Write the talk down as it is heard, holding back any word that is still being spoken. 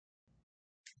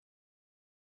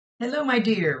Hello, my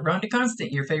dear. Rhonda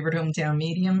Constant, your favorite hometown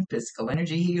medium, physical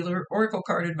energy healer, oracle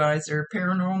card advisor,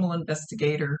 paranormal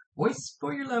investigator, voice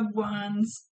for your loved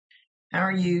ones. How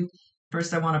are you?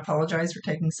 First, I want to apologize for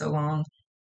taking so long.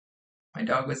 My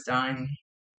dog was dying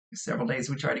several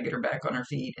days. We tried to get her back on her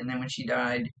feet, and then when she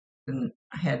died, then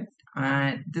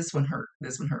this one hurt.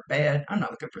 This one hurt bad. I'm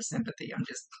not looking for sympathy. I'm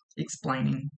just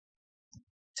explaining.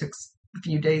 Took a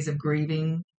few days of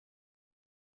grieving.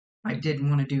 I didn't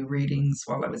want to do readings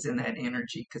while I was in that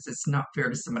energy because it's not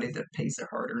fair to somebody that pays their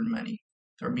hard-earned money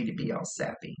for me to be all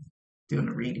sappy doing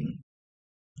a reading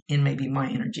and maybe my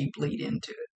energy bleed into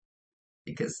it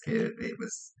because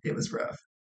it was rough.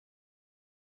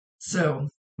 So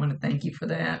I want to thank you for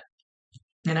that,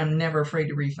 and I'm never afraid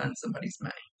to refund somebody's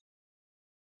money.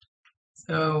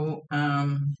 So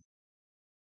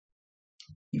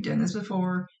you've done this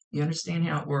before, you understand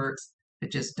how it works,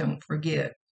 but just don't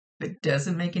forget. If it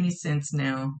doesn't make any sense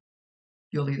now,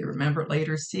 you'll either remember it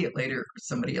later, see it later, or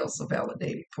somebody else will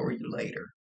validate it for you later.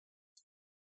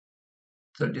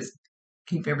 So just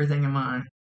keep everything in mind.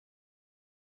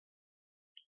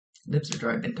 Lips are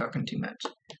dry, I've been talking too much.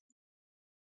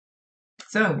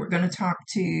 So we're going to talk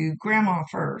to Grandma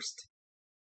first.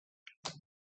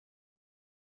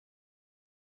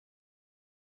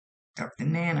 Talk to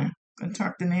Nana. Going to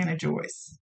talk to Nana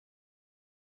Joyce.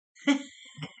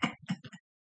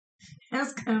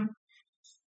 How's come?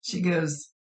 She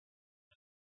goes,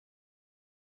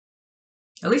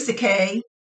 Alisa K.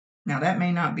 Now that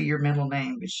may not be your middle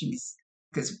name, but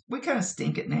because we kind of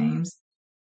stink at names,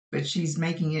 but she's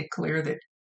making it clear that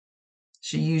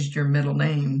she used your middle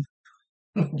name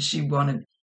when she wanted to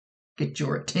get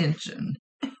your attention.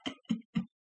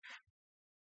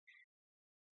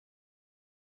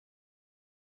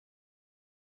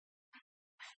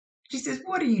 She says,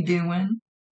 what are you doing?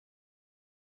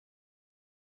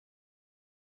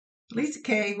 Lisa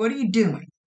K., what are you doing?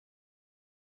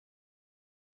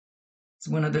 It's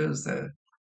one of those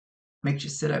makes you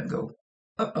sit up and go,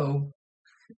 uh-oh,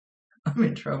 I'm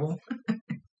in trouble.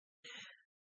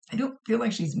 I don't feel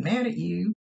like she's mad at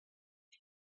you.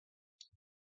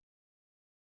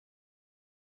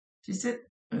 She said,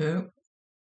 oh.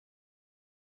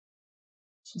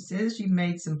 She says you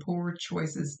made some poor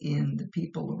choices in the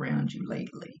people around you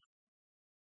lately.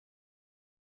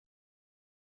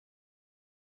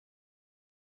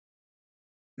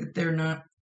 That they're not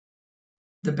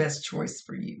the best choice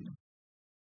for you.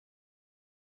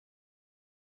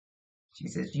 She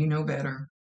says, you know better.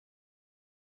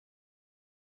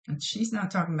 And she's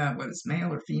not talking about whether it's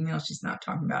male or female. She's not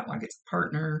talking about like it's a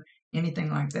partner,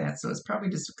 anything like that. So it's probably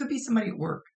just, it could be somebody at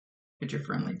work that you're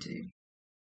friendly to.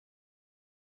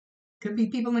 Could be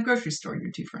people in the grocery store you're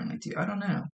too friendly to. I don't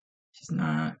know. She's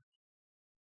not.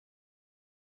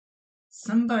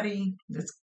 Somebody that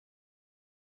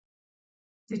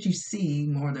you see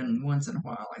more than once in a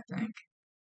while, I think.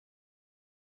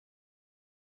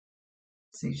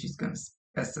 See, she's going to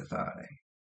specify.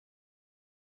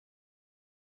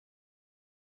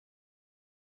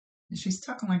 And she's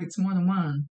talking like it's more than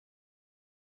one.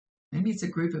 Maybe it's a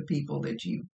group of people that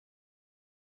you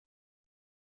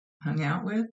hung out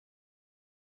with.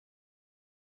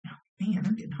 Oh, man,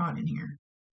 I'm getting hot in here.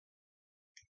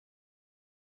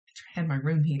 I had my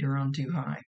room heater on too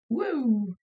high.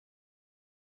 Woo!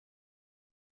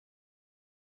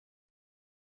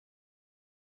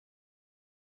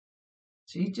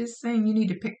 She's just saying you need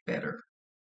to pick better.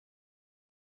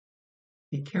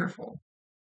 Be careful.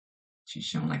 She's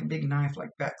showing like a big knife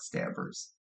like backstabbers.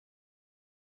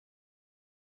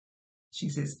 She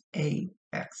says a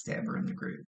backstabber in the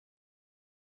group.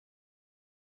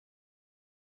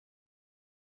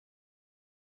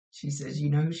 She says, you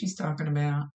know who she's talking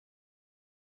about?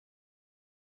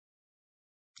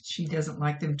 She doesn't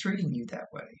like them treating you that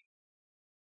way.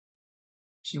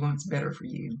 She wants better for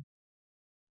you.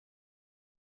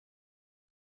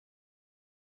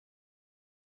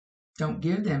 Don't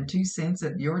give them 2 cents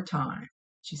of your time.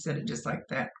 She said it just like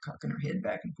that, cocking her head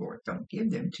back and forth. Don't give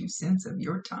them 2 cents of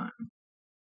your time.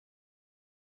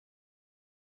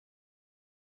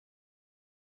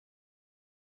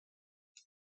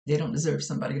 They don't deserve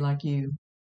somebody like you.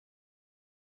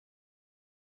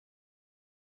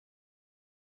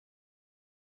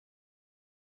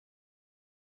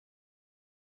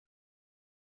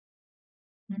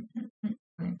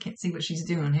 I can't see what she's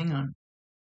doing. Hang on.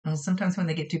 Well, sometimes when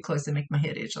they get too close, they make my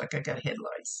head itch like I got head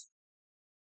lice.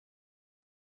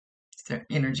 Their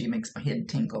energy makes my head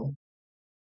tingle.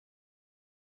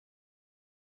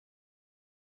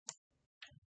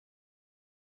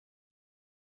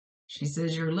 She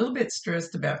says you're a little bit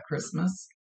stressed about Christmas.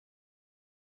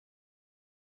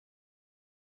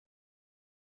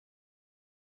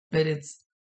 But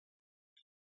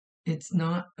it's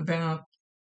not about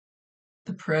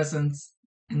the presents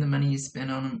and the money you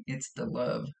spend on them. It's the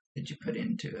love that you put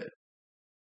into it.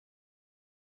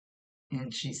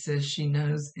 And she says she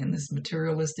knows in this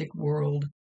materialistic world,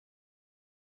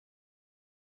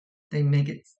 they make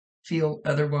it feel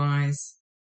otherwise.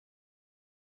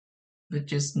 But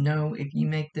just know if you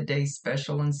make the day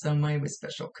special in some way with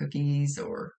special cookies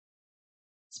or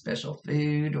special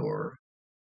food or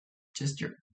just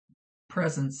your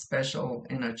presence special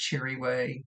in a cheery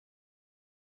way,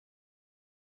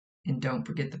 and don't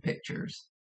forget the pictures.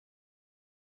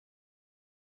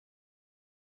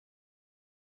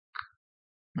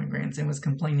 My grandson was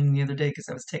complaining the other day because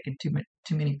I was taking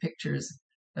too many pictures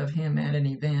of him at an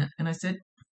event, and I said,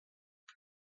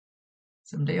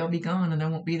 someday I'll be gone and I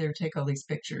won't be there to take all these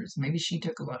pictures. Maybe she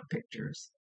took a lot of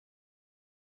pictures.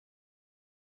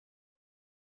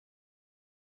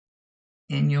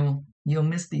 And you'll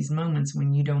miss these moments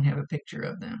when you don't have a picture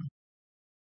of them.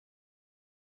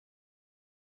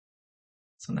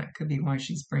 So that could be why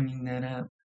she's bringing that up.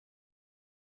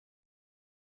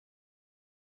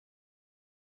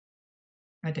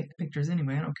 I take the pictures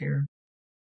anyway, I don't care.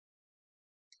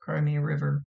 Cry me a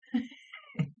river.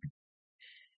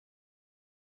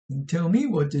 Tell me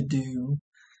what to do,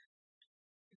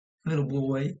 little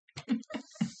boy.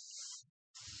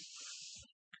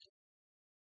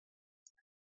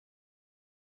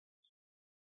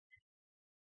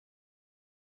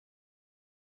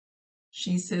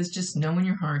 She says, just know in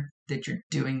your heart that you're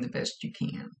doing the best you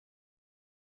can.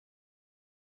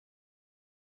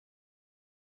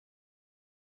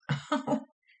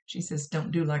 She says,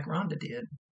 don't do like Rhonda did.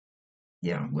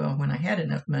 Yeah, well, when I had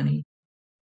enough money,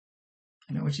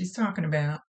 I know what she's talking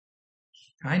about.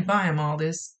 I'd buy them all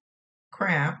this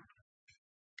crap.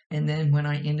 And then when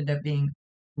I ended up being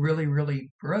really,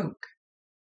 really broke,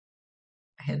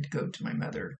 I had to go to my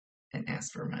mother and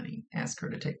ask for money, ask her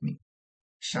to take me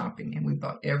shopping. And we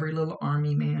bought every little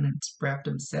army man and wrapped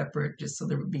them separate just so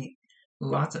there would be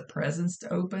lots of presents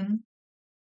to open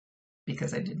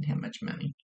because I didn't have much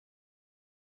money.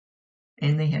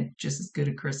 And they had just as good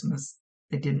a Christmas.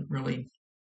 They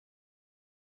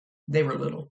were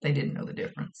little. They didn't know the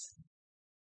difference.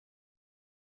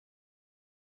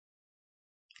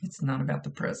 It's not about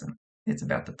the present. It's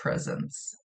about the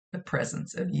presence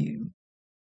of you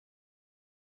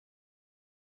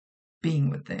being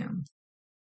with them.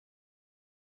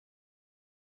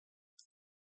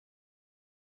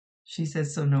 She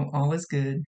says, so no, all is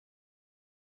good,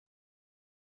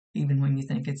 even when you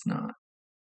think it's not.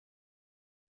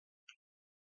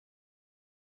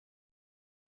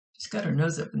 She's got her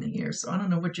nose up in the air, so I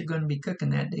don't know what you're going to be cooking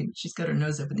that day, but she's got her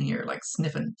nose up in the air, like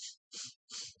sniffing.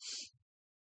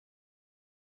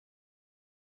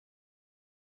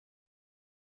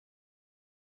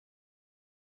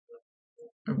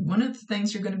 One of the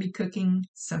things you're going to be cooking,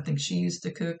 something she used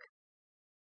to cook,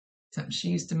 something she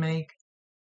used to make,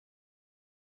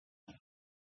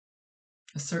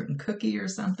 a certain cookie or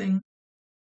something.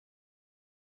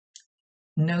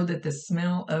 Know that the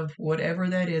smell of whatever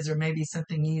that is, or maybe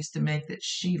something you used to make that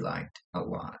she liked a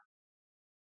lot,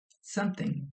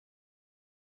 something,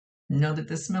 know that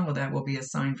the smell of that will be a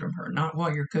sign from her. Not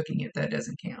while you're cooking it, that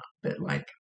doesn't count, but like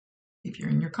if you're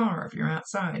in your car, if you're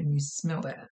outside and you smell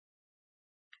that,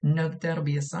 know that that'll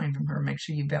be a sign from her. Make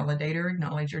sure you validate her,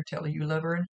 acknowledge her, tell her you love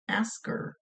her, and ask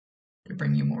her to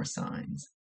bring you more signs.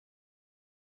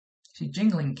 She's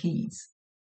jingling keys.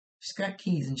 She's got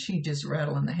keys and she's just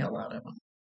rattling the hell out of them.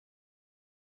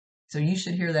 So you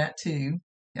should hear that too.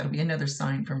 That'll be another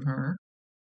sign from her.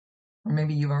 Or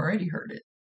maybe you've already heard it.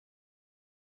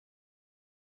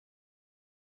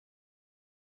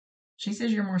 She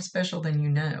says you're more special than you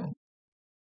know.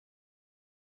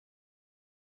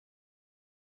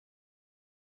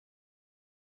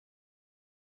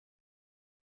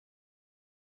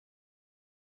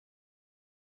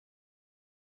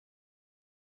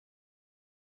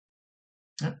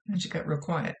 Oh, and she got real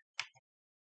quiet.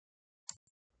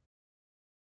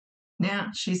 Now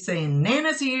she's saying,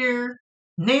 Nana's here.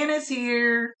 Nana's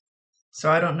here.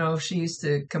 So I don't know if she used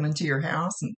to come into your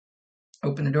house and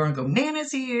open the door and go,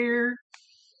 Nana's here.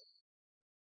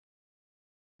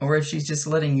 Or if she's just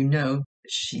letting you know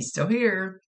she's still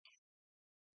here.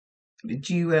 But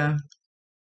you'll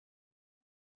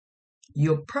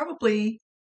probably,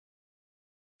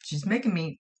 she's making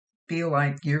me feel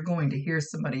like you're going to hear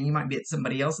somebody, you might be at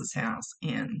somebody else's house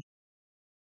and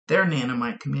their Nana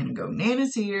might come in and go,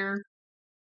 Nana's here.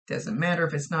 Doesn't matter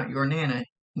if it's not your Nana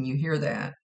and you hear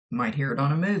that. You might hear it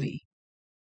on a movie.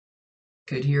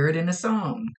 Could hear it in a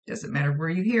song. Doesn't matter where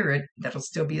you hear it. That'll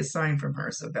still be a sign from her.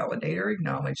 So validate her,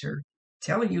 acknowledge her,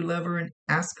 Tell her you love her and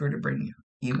ask her to bring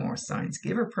you more signs.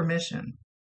 Give her permission.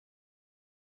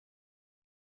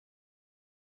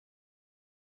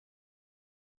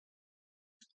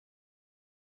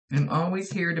 I'm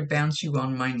always here to bounce you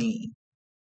on my knee.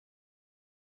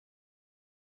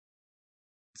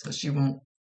 So she won't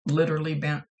literally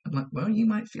bounce. I'm like, well, you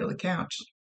might feel the couch.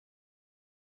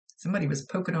 Somebody was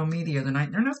poking on me the other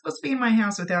night. They're not supposed to be in my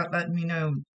house without letting me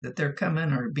know that they're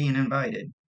coming or being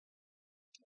invited.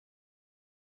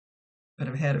 But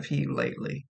I've had a few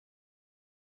lately.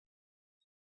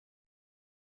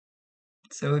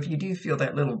 So if you do feel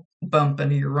that little bump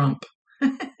under your rump,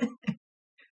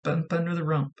 bump under the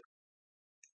rump,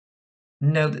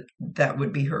 know that that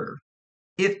would be her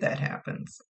if that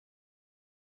happens.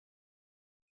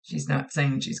 She's not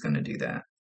saying she's going to do that.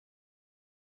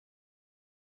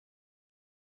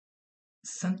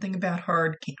 Something about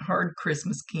hard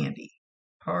Christmas candy.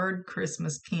 Hard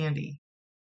Christmas candy.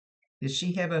 Does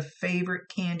she have a favorite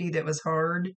candy that was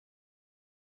hard?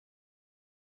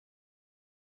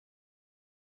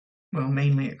 Well,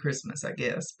 mainly at Christmas, I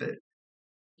guess, but it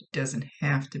doesn't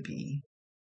have to be.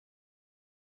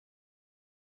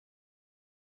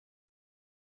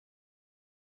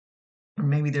 Or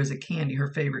maybe there's a candy,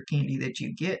 her favorite candy that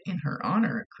you get in her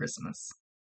honor at Christmas.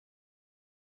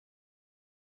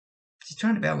 She's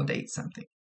trying to validate something.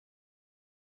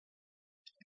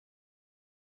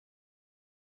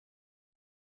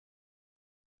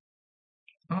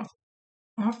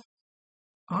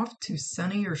 Off to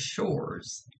sunnier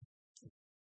shores.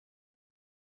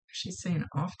 She's saying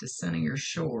off to sunnier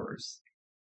shores.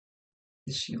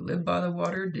 Does she live by the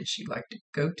water? Did she like to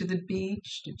go to the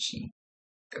beach? Did she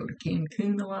go to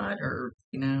Cancun a lot? Or,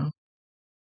 I'm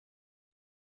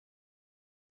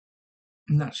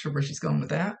not sure where she's going with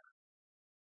that.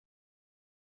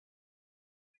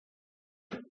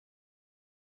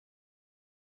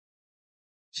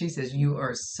 She says, you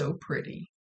are so pretty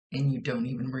and you don't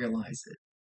even realize it.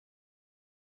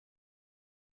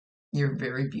 You're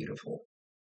very beautiful.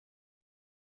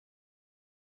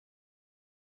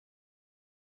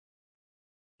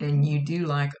 And you do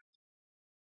like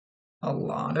a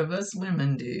lot of us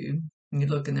women do. You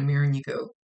look in the mirror and you go,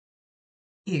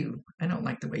 ew, I don't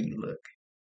like the way you look.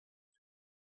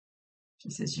 She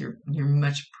says, you're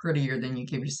much prettier than you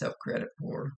give yourself credit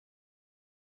for.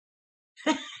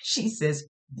 She says,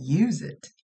 use it.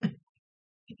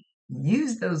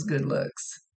 Use those good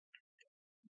looks.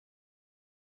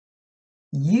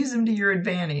 Use them to your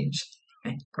advantage.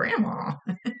 Grandma.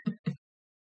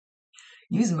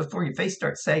 Use them before your face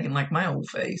starts sagging like my old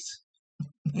face.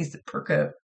 Needs to perk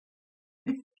up.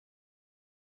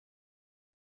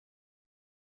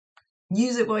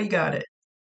 Use it while you got it.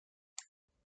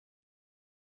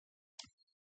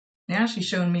 Now she's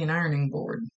showing me an ironing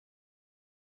board.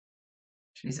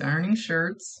 She's ironing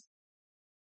shirts.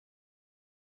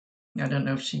 I don't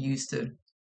know if she used to.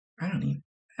 I don't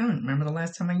remember the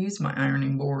last time I used my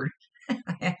ironing board.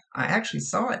 I actually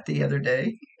saw it the other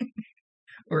day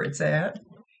where it's at.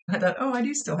 I thought, oh, I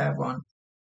do still have one.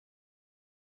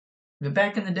 But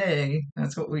back in the day,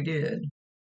 that's what we did.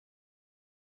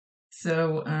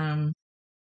 So,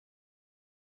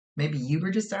 maybe you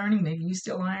were just ironing. Maybe you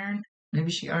still iron.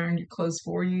 Maybe she ironed your clothes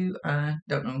for you.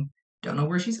 Don't know. Don't know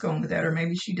where she's going with that. Or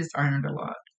maybe she just ironed a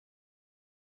lot.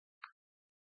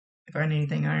 If I need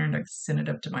anything ironed, I can send it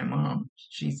up to my mom.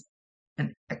 She's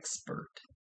an expert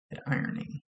at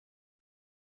ironing.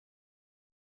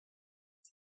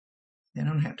 Then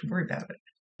I don't have to worry about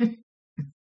it.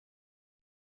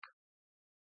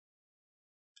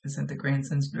 I sent the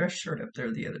grandson's dress shirt up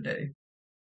there the other day.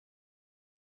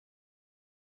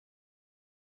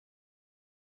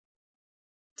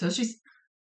 So she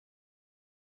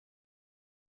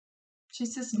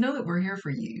says, know that we're here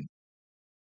for you.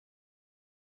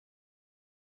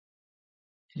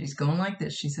 She's going like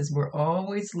this. She says, we're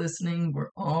always listening. We're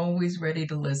always ready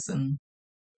to listen.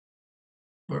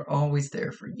 We're always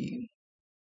there for you.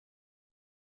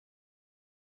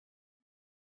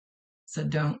 So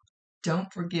don't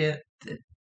forget that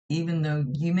even though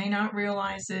you may not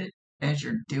realize it as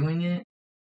you're doing it,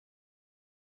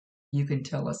 you can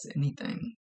tell us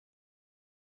anything.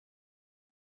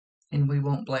 And we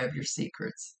won't blab your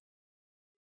secrets.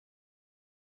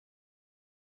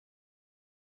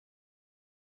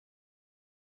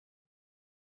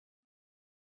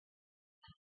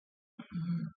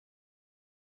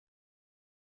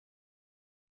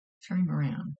 Turn him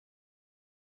around.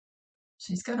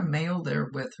 She's got a male there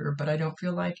with her, but I don't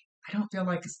feel like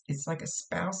it's like a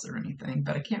spouse or anything.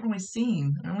 But I can't really see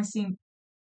him. I only see him.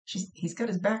 He's got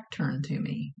his back turned to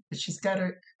me, but she's got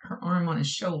her arm on his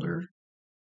shoulder.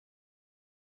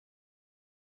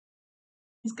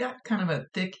 He's got kind of a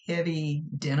thick, heavy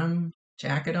denim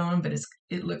jacket on, but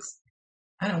it looks,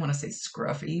 I don't want to say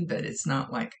scruffy, but it's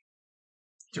not like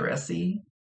dressy.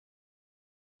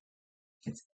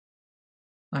 It's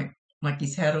like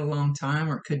he's had it a long time,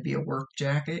 or it could be a work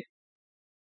jacket.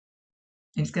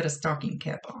 And he's got a stocking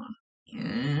cap on.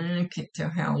 I can't tell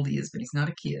how old he is, but he's not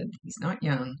a kid. He's not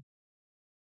young.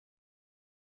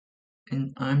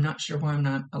 And I'm not sure why I'm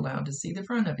not allowed to see the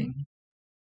front of him.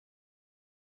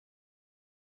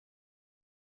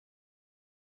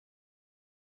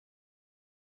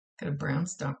 Got a brown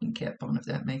stocking cap on, if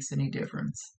that makes any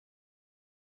difference.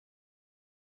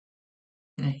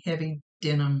 And a heavy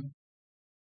denim,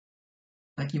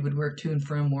 like you would wear to and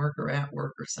from work or at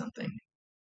work or something.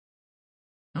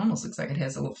 It almost looks like it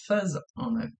has a little fuzz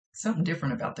on it. Something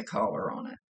different about the collar on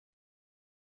it.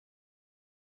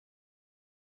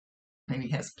 Maybe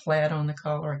it has plaid on the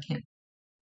collar. I can't.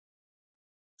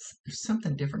 There's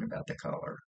something different about the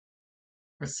collar.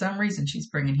 For some reason, she's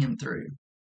bringing him through.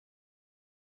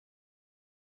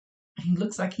 He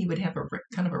looks like he would have a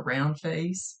kind of a round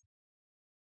face.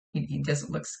 He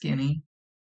doesn't look skinny.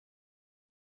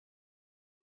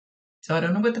 So I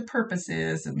don't know what the purpose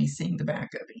is of me seeing the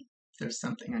back of him. If there's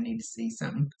something I need to see,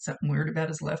 something weird about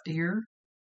his left ear.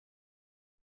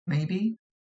 Maybe.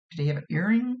 Did he have an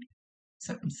earring?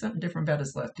 Something different about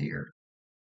his left ear.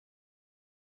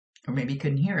 Or maybe he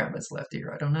couldn't hear out of his left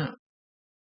ear. I don't know.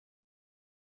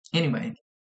 Anyway,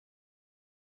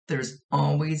 there's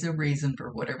always a reason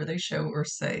for whatever they show or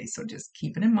say, so just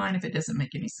keep it in mind if it doesn't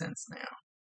make any sense now.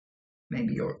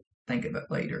 Maybe you'll think of it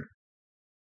later.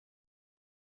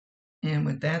 And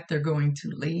with that, they're going to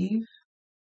leave.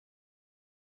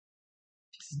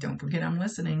 Just don't forget I'm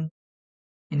listening.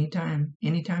 Anytime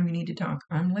you need to talk,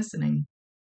 I'm listening.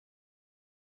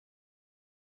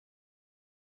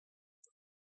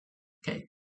 Okay.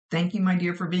 Thank you, my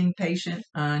dear, for being patient.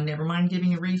 Never mind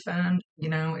giving a refund,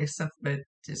 if something, but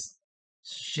just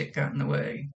shit got in the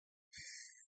way.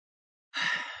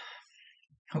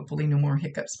 Hopefully no more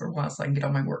hiccups for a while so I can get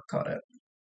all my work caught up.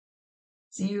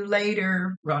 See you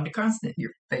later. Rhonda Constant,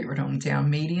 your favorite hometown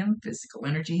medium, physical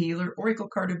energy healer, oracle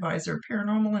card advisor,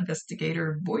 paranormal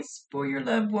investigator, voice for your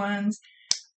loved ones.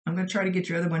 I'm going to try to get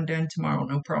your other one done tomorrow.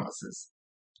 No promises.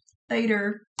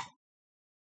 Later.